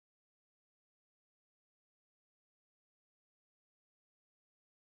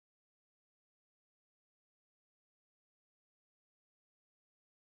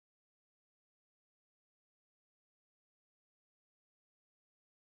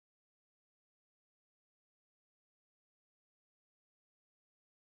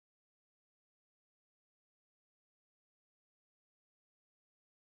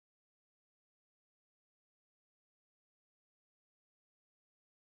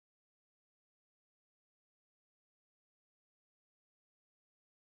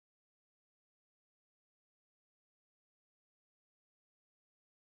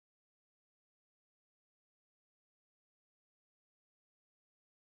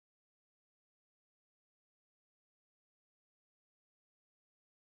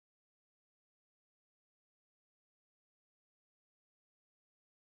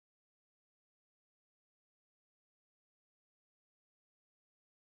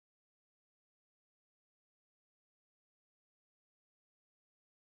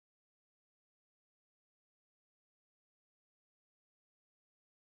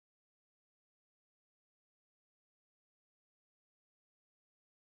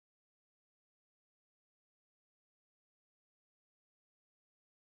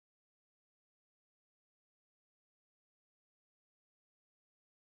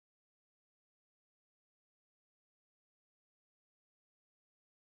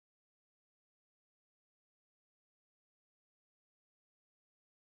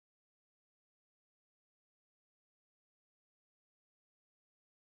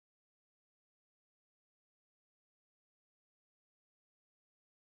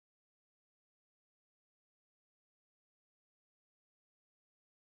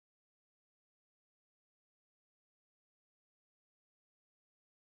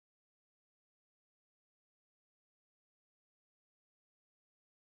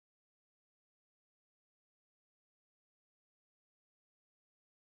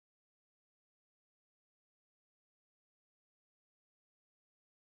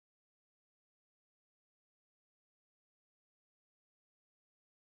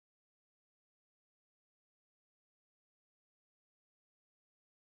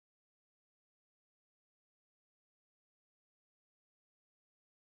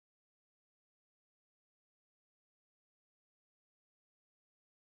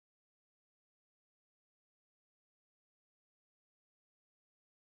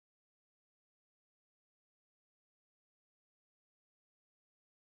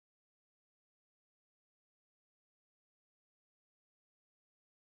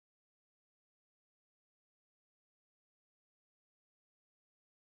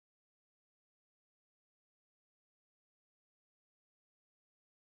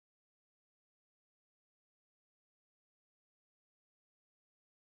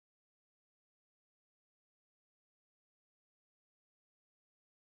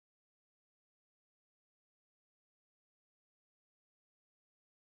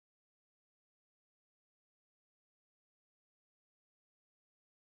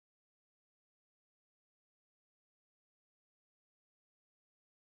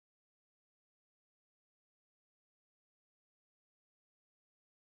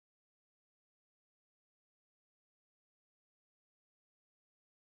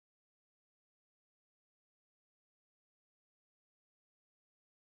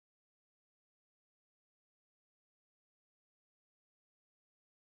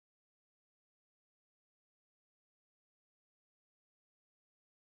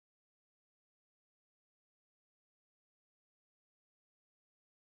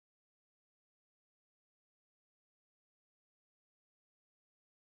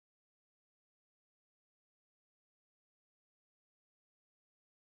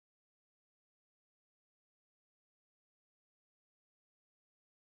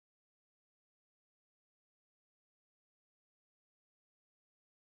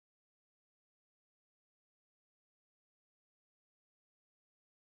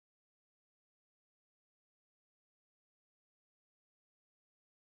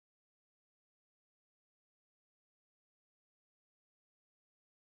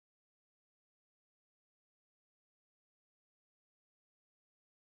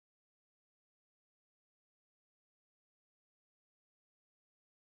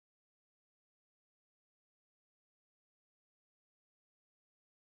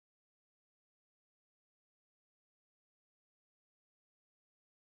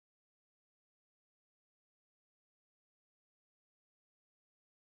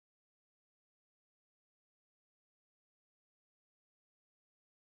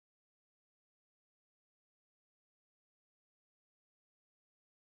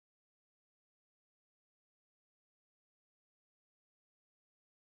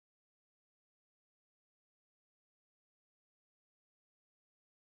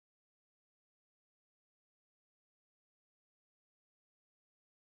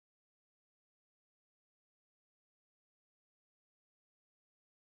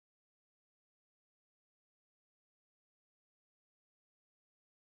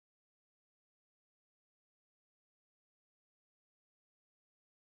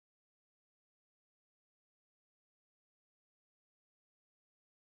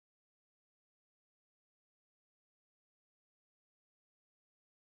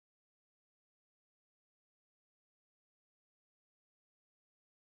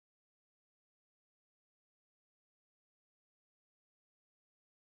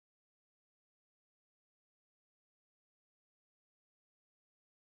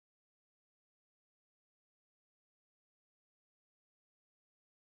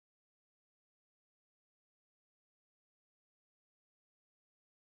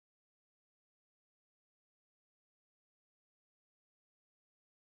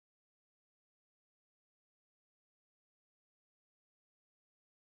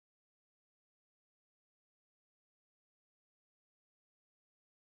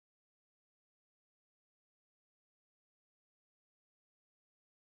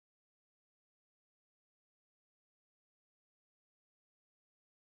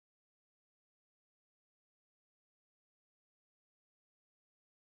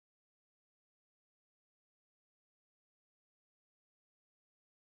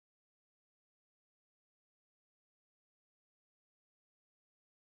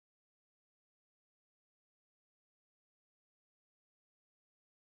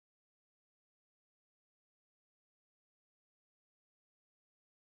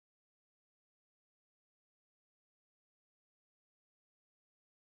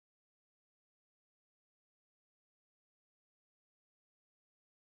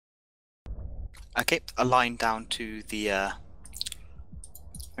Okay, align down to the there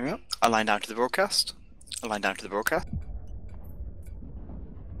we go. Align down to the broadcast. Align down to the broadcast.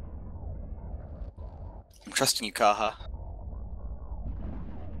 I'm trusting you, Kaha.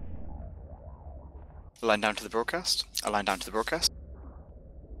 Align down to the broadcast. Align down to the broadcast.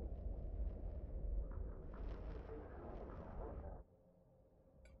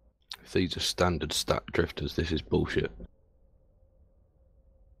 If these are standard stat drifters, this is bullshit.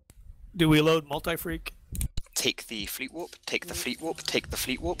 Do we load multi-freak? Take the fleet warp, take the fleet warp, take the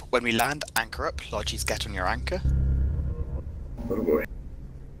fleet warp. When we land, anchor up. Lodges, get on your anchor. Oh boy.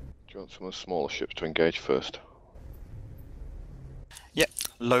 Do you want some of the smaller ships to engage first? Yep.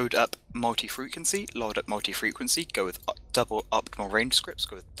 Load up multi-frequency, load up multi-frequency, go with double optimal range scripts,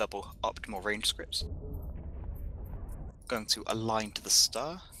 go with double optimal range scripts. Going to align to the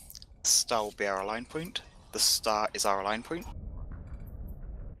star. The star will be our align point. The star is our align point.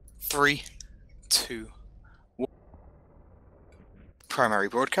 3, 2, 1. Primary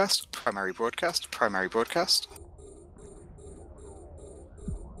broadcast, primary broadcast, primary broadcast.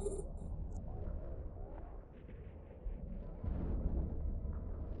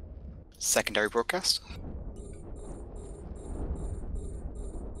 Secondary broadcast.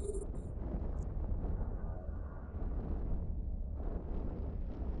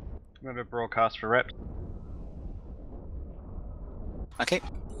 I'm going to broadcast for reps. Okay.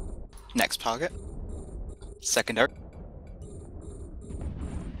 Next target. Secondary.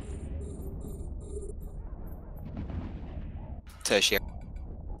 Tertiary.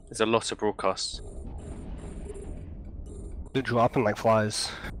 There's a lot of broadcasts. They're dropping like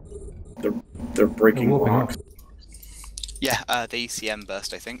flies. They're breaking warping blocks. Yeah, the ECM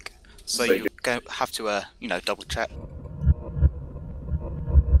burst, I think. So They you have to, you know, double check.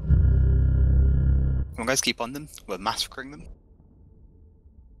 Come on, guys, keep on them. We're massacring them.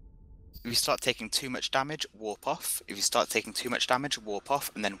 If you start taking too much damage, warp off. If you start taking too much damage, warp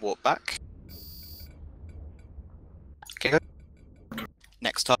off, and then warp back. Okay, go.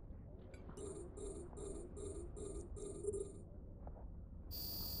 Next target.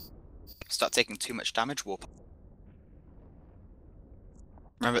 Start taking too much damage, warp.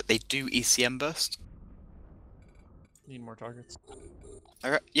 Remember, they do ECM burst. Need more targets.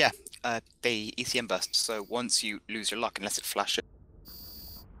 Alright, yeah, they ECM burst, so once you lose your luck, unless it flashes.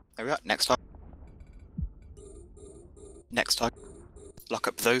 There we are, next target. Next target. Lock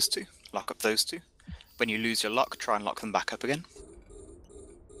up those two, lock up those two. When you lose your luck, try and lock them back up again.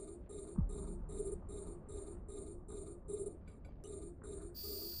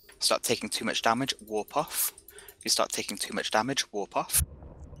 Start taking too much damage, warp off. If you start taking too much damage, warp off.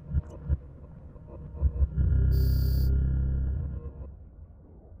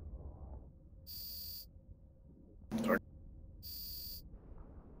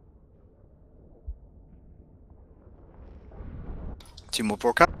 Two more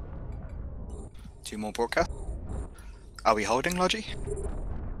broadcast. Two more broadcast. Are we holding, Logi?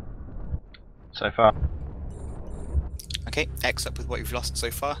 So far. Okay, X up with what you've lost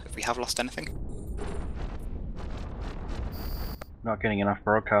so far, if we have lost anything. Not getting enough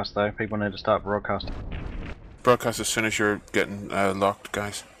broadcast though. People need to start broadcasting. Broadcast as soon as you're getting locked,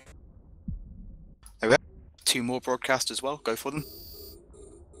 guys. There we go. Two more broadcast as well, go for them.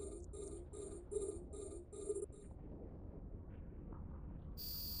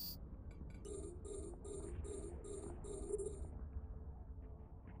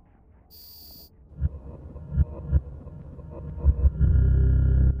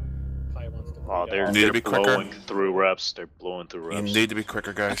 Oh, they're Need to be quicker. blowing through reps. They're blowing through You reps. need to be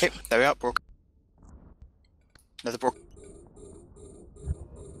quicker, guys. Okay, there we are, broke. Another broke.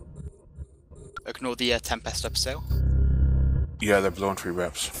 Ignore the Tempest up sail. Yeah, they're blowing through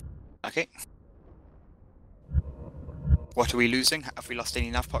reps. Okay. What are we losing? Have we lost any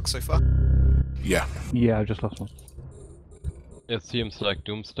navpox so far? Yeah. Yeah, I just lost one. It seems like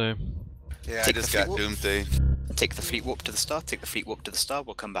Doomsday. Yeah, Take I just the got fleet warp. Doomsday. Take the fleet warp to the star, take the fleet warp to the star,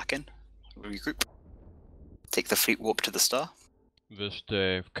 we'll come back in. Regroup. Take the fleet warp to the star. Which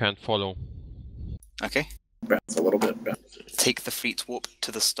they can't follow. Okay. Bounce a little bit. Bounce. Take the fleet warp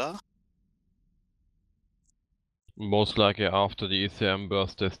to the star. Most likely after the ECM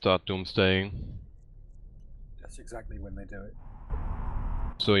burst they start Doomsdaying. That's exactly when they do it.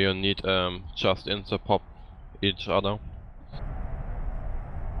 So you need just insta-pop each other.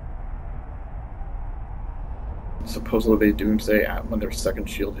 Supposedly they doomsday at when their second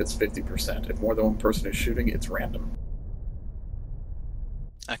shield hits 50%. If more than one person is shooting, it's random.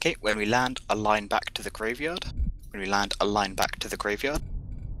 Okay, when we land, align back to the graveyard. When we land, align back to the graveyard.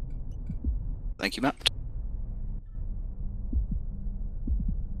 Thank you, Matt.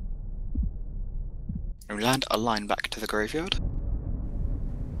 When we land, align back to the graveyard.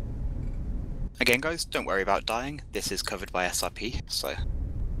 Again, guys, don't worry about dying. This is covered by SRP, so...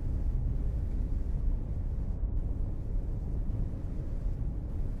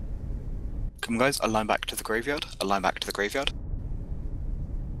 Come on, guys, align back to the graveyard. Align back to the graveyard.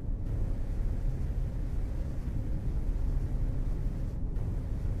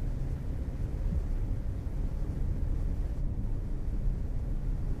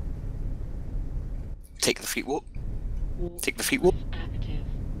 Take the fleet warp. Take the fleet warp. Active.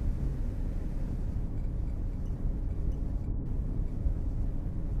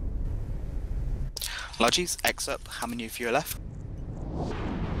 Lodgies, X up. How many of you are left?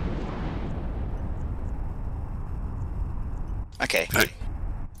 Okay.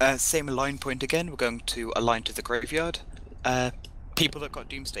 Same align point again. We're going to align to the graveyard. People that got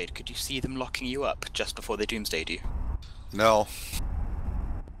doomsdayed, could you see them locking you up just before they doomsdayed you? No.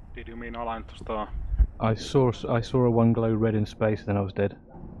 Did you mean align to star? I saw a one glow red in space, and then I was dead.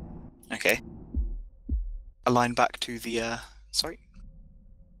 Okay. Align back to the, sorry?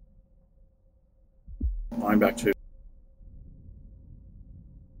 Line back to.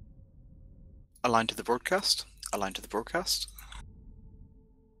 Align to the broadcast. Align to the broadcast.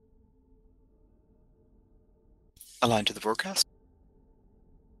 Align to the broadcast.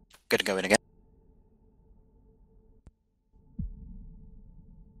 Gonna go in again.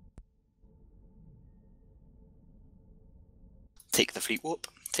 Take the fleet warp.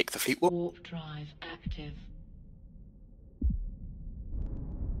 Take the fleet warp. Warp drive active.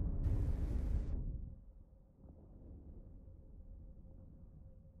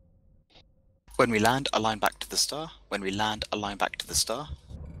 When we land, align back to the star. When we land, align back to the star.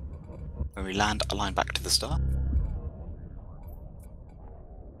 When we land, align back to the star.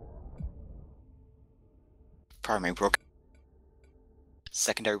 Primary broke.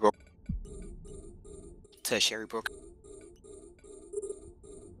 Secondary broke. Tertiary broke.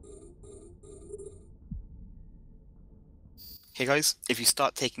 Okay guys, if you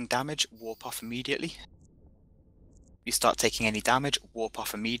start taking damage, warp off immediately. If you start taking any damage, warp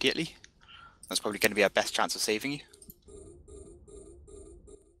off immediately. That's probably going to be our best chance of saving you.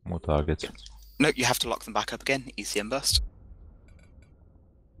 More targets. No, you have to lock them back up again. ECM burst.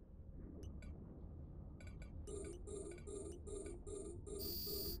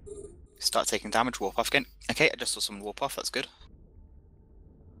 Start taking damage, warp off again. Okay, I just saw someone warp off, that's good.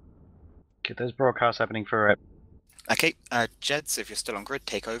 Okay, there's broadcast happening for it. Okay, Jeds, if you're still on grid,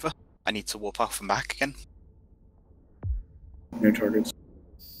 take over. I need to warp off and back again. New targets.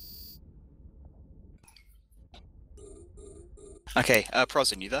 Okay,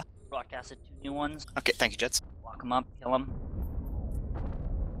 Prosin, you there? Broadcasted 2 new ones. Okay, thank you, Jeds. Lock them up, kill them.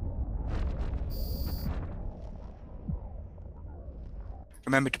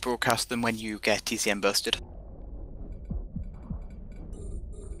 Remember to broadcast them when you get TCM bursted.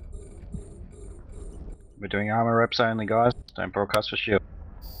 We're doing armor reps only, guys. Don't broadcast for shield.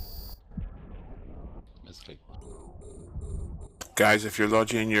 Guys, if you're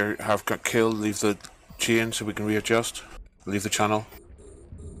lodging and you have got killed, leave the chain so we can readjust. Leave the channel.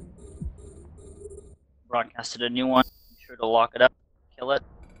 Broadcasted a new one. Be sure to lock it up. Kill it.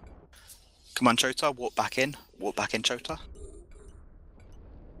 Come on, Chota, walk back in. Walk back in, Chota.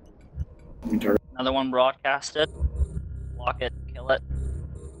 Another one broadcasted. Lock it. Kill it.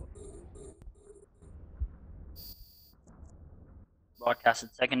 Broadcasted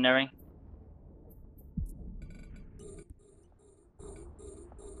secondary.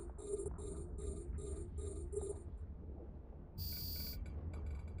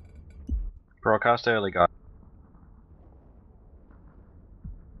 Broadcast early, guys.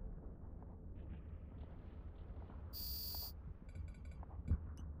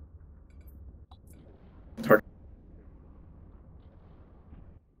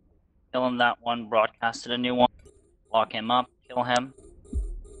 Kill him, that one. Broadcasted a new one. Lock him up. Kill him.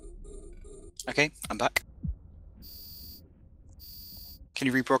 Okay, I'm back. Can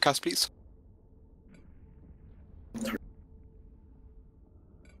you rebroadcast, please?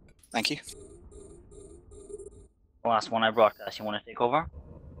 Thank you. The last one I broadcast. You want to take over?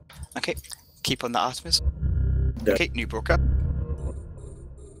 Okay, keep on the Artemis. Yeah. Okay, new broadcast.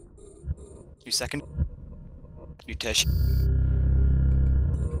 New second. New tertiary.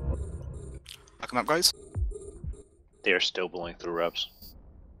 Come up, guys. They are still blowing through reps.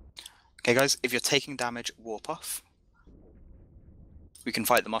 Okay, guys, if you're taking damage, warp off. We can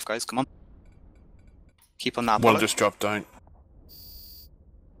fight them off, guys. Come on. Keep on that Apollo. One just dropped down.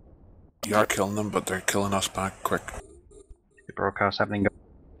 You are killing them, but they're killing us back quick. The broadcast happening.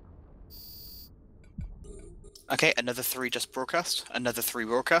 Okay, another 3 just broadcast. Another 3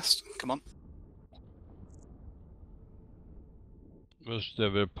 broadcast. Come on. Which they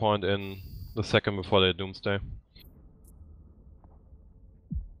will point in the second before they doomsday.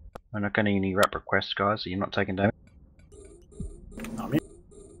 I'm not getting any rep requests, guys, so you're not taking damage. Not me.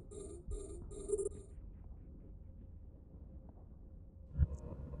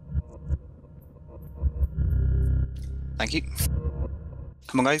 Thank you.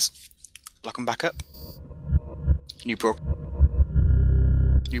 Come on, guys. Lock them back up. New broke.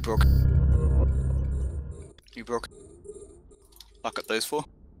 New broke. New broke. Lock up those 4.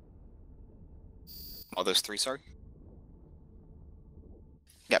 Oh, those 3, sorry.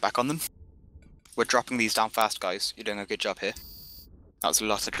 Get back on them. We're dropping these down fast, guys. You're doing a good job here. That was a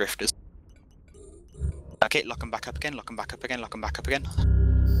lot of drifters. Okay, lock them back up again, lock them back up again, lock them back up again.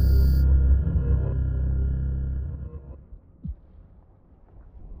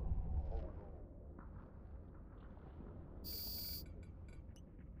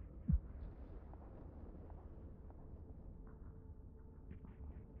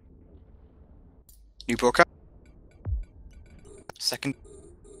 New broker. Second.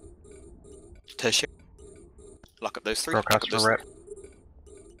 Tertiary. Lock up those 3. Lock up Broadcast those for 3. rep.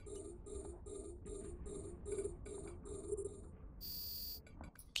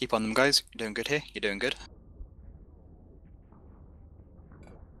 Keep on them, guys. You're doing good here. You're doing good.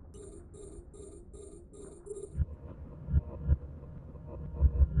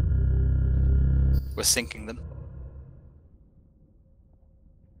 We're sinking them.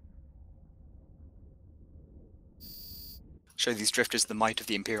 Show these drifters the might of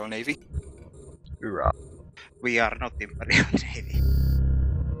the Imperial Navy. Hoorah. We are not the Imperial Navy.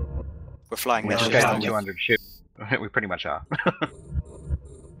 We're flying We're their just ships getting down. 200 ships. We pretty much are.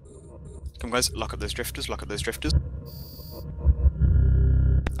 Come, guys. Lock up those drifters. Lock up those drifters.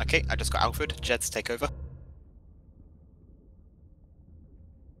 Okay, I just got Alfred. Jeds, take over.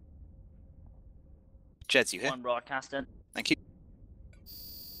 Jeds, you here? One broadcasted. Thank you.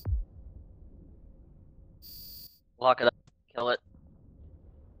 Lock it up. Kill it.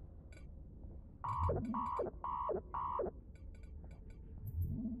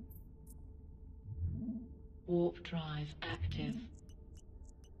 Warp drive active.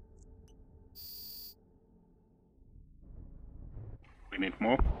 We need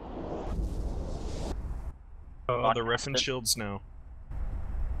more. Oh, the ref and shields now.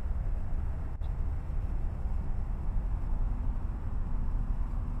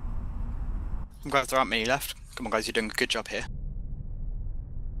 I'm glad there aren't many left. Come on, guys, you're doing a good job here.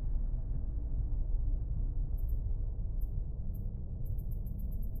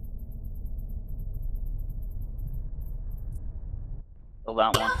 Kill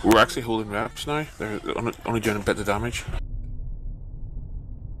that one. We're actually holding reps now. They're only doing a bit of damage.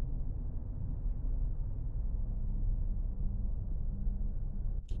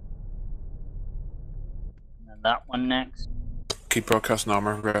 And that one next. Keep broadcasting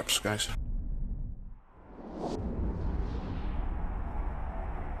armor reps, guys.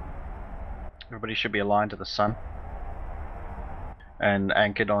 Everybody should be aligned to the sun. And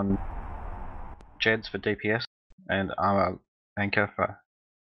anchored on Jeds for DPS. And armor anchor for...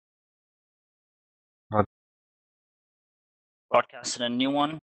 Broadcasted a new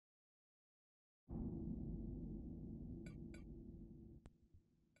one.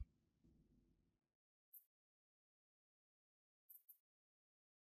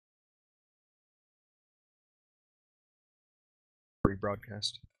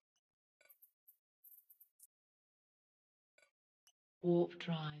 Rebroadcast. Warp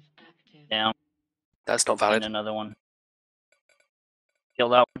drive active. Down. That's not And valid. another one. Kill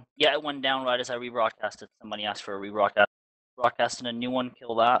that one. Yeah, it went down right as I rebroadcasted. Somebody asked for a rebroadcast. Broadcasted a new one.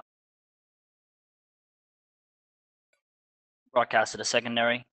 Kill that. Broadcasted a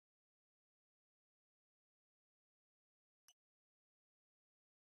secondary.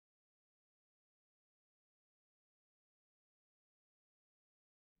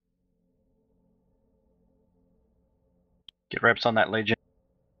 Get reps on that Legion.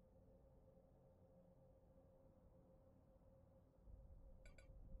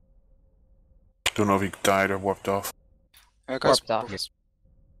 Don't know if he died or warped off. Guys, Warped off. guys,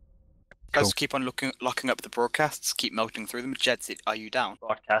 Cool. keep on locking up the broadcasts. Keep melting through them. Jeds, are you down?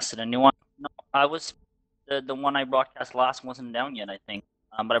 Broadcasted a new one. No, I was the one I broadcast last wasn't down yet, I think.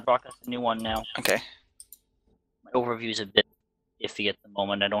 But I broadcast a new one now. Okay. My overview's a bit iffy at the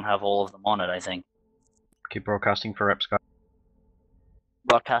moment. I don't have all of them on it, I think. Keep broadcasting for reps, guys.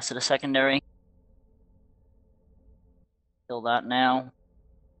 Broadcasted a secondary. Kill that now.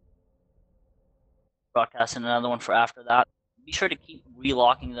 Broadcasting another one for after that. Be sure to keep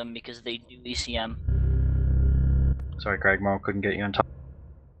relocking them because they do ECM. Sorry, Craig Moore, couldn't get you in time.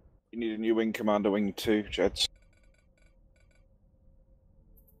 You need a new wing commander, wing 2, Jeds.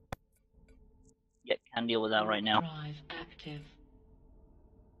 can't deal with that right now. Drive active.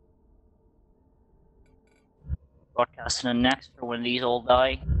 Broadcasting a next for when these all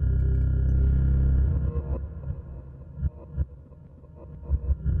die.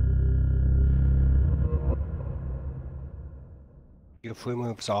 Your flu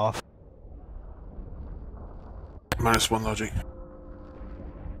moves off. -1 logic.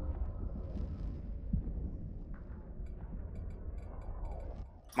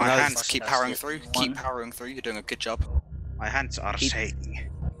 My Guys, hands keep powering through. Keep powering through. You're doing a good job. My hands are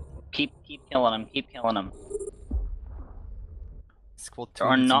shaking. Keep killing them. Keep killing them. Squad 2 There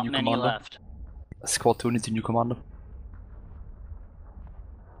are needs a not new many commander. left. Squad 2 needs a new commander.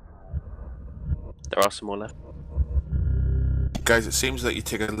 There are some more left. Guys, it seems that you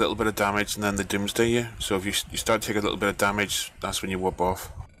take a little bit of damage and then they doomsday you. So if you start taking a little bit of damage, that's when you whoop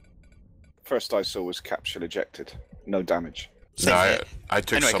off. First I saw was capsule ejected. No damage. No, I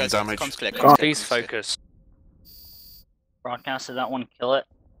took Anyway, some guys, damage. comms clear, comms clear, Please comms clear. focus. Broadcasted that one. Kill it.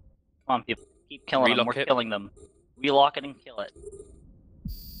 Come on, people. Keep killing them. Relock We're it. killing them. Relock it and kill it.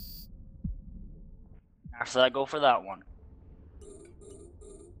 After that, go for that one.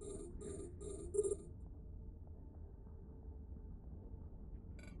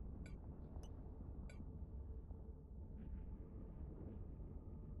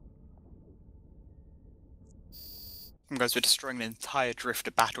 Guys, we're destroying an entire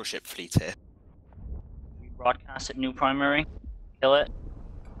drifter battleship fleet here. Broadcast it. New primary. Kill it.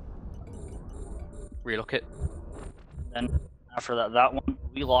 Relock it. Then after that, that one.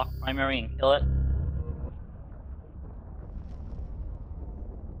 Relock primary and kill it.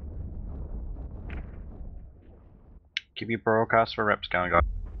 Keep your broadcast for reps going, guys.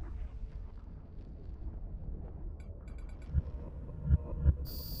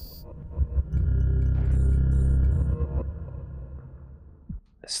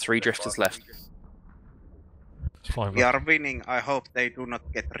 There's 3 drifters left. We are winning. I hope they do not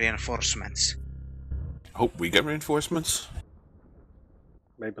get reinforcements. Hope we get reinforcements.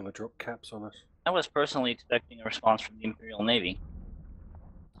 Maybe they'll drop caps on us. I was personally expecting a response from the Imperial Navy.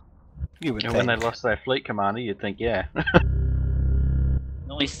 You would And when they think. lost their fleet commander, you'd think, yeah.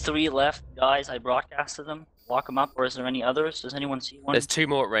 Only 3 left, guys. I broadcasted them. Lock them up, or is there any others? Does anyone see one? There's 2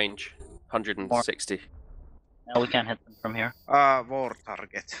 more at range. 160. No, we can't hit them from here. War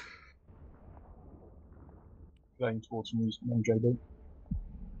target. Going towards MJB.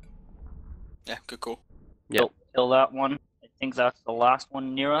 Yeah, good call. Yeah. Kill that one. I think that's the last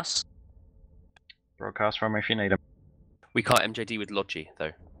one near us. Broadcast from if you need them. We can't MJD with Logi,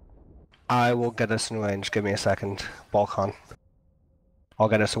 though. I will get us in range. Give me a second. Balkan. I'll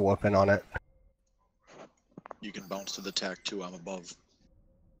get us a weapon on it. You can bounce to the tack too. I'm above.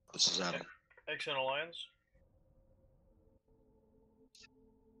 This is Adam. Action Alliance.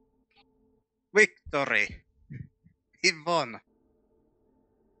 Victory! He won!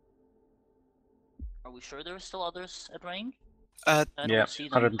 Are we sure there are still others at range? Yeah, don't see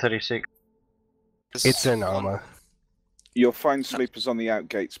them. 136. It's in armor. You'll find sleepers on the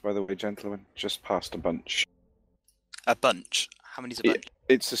outgates, by the way, gentlemen. Just past a bunch. A bunch? How many's a bunch?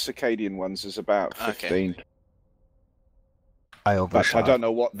 It's the Circadian ones. There's about 15. Okay. I But overshot. I don't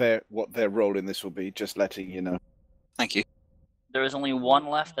know what their role in this will be. Just letting you know. Thank you. There is only 1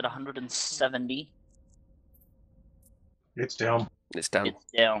 left at 170. It's down. It's down.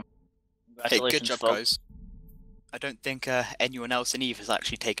 It's down. Hey, Congratulations, good job, folks. guys. I don't think anyone else in EVE has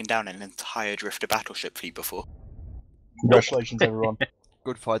actually taken down an entire drifter battleship fleet before. Congratulations, everyone.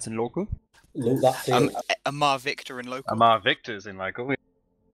 Good fights in local. Amarr Victor in local. Amarr Victor's in local.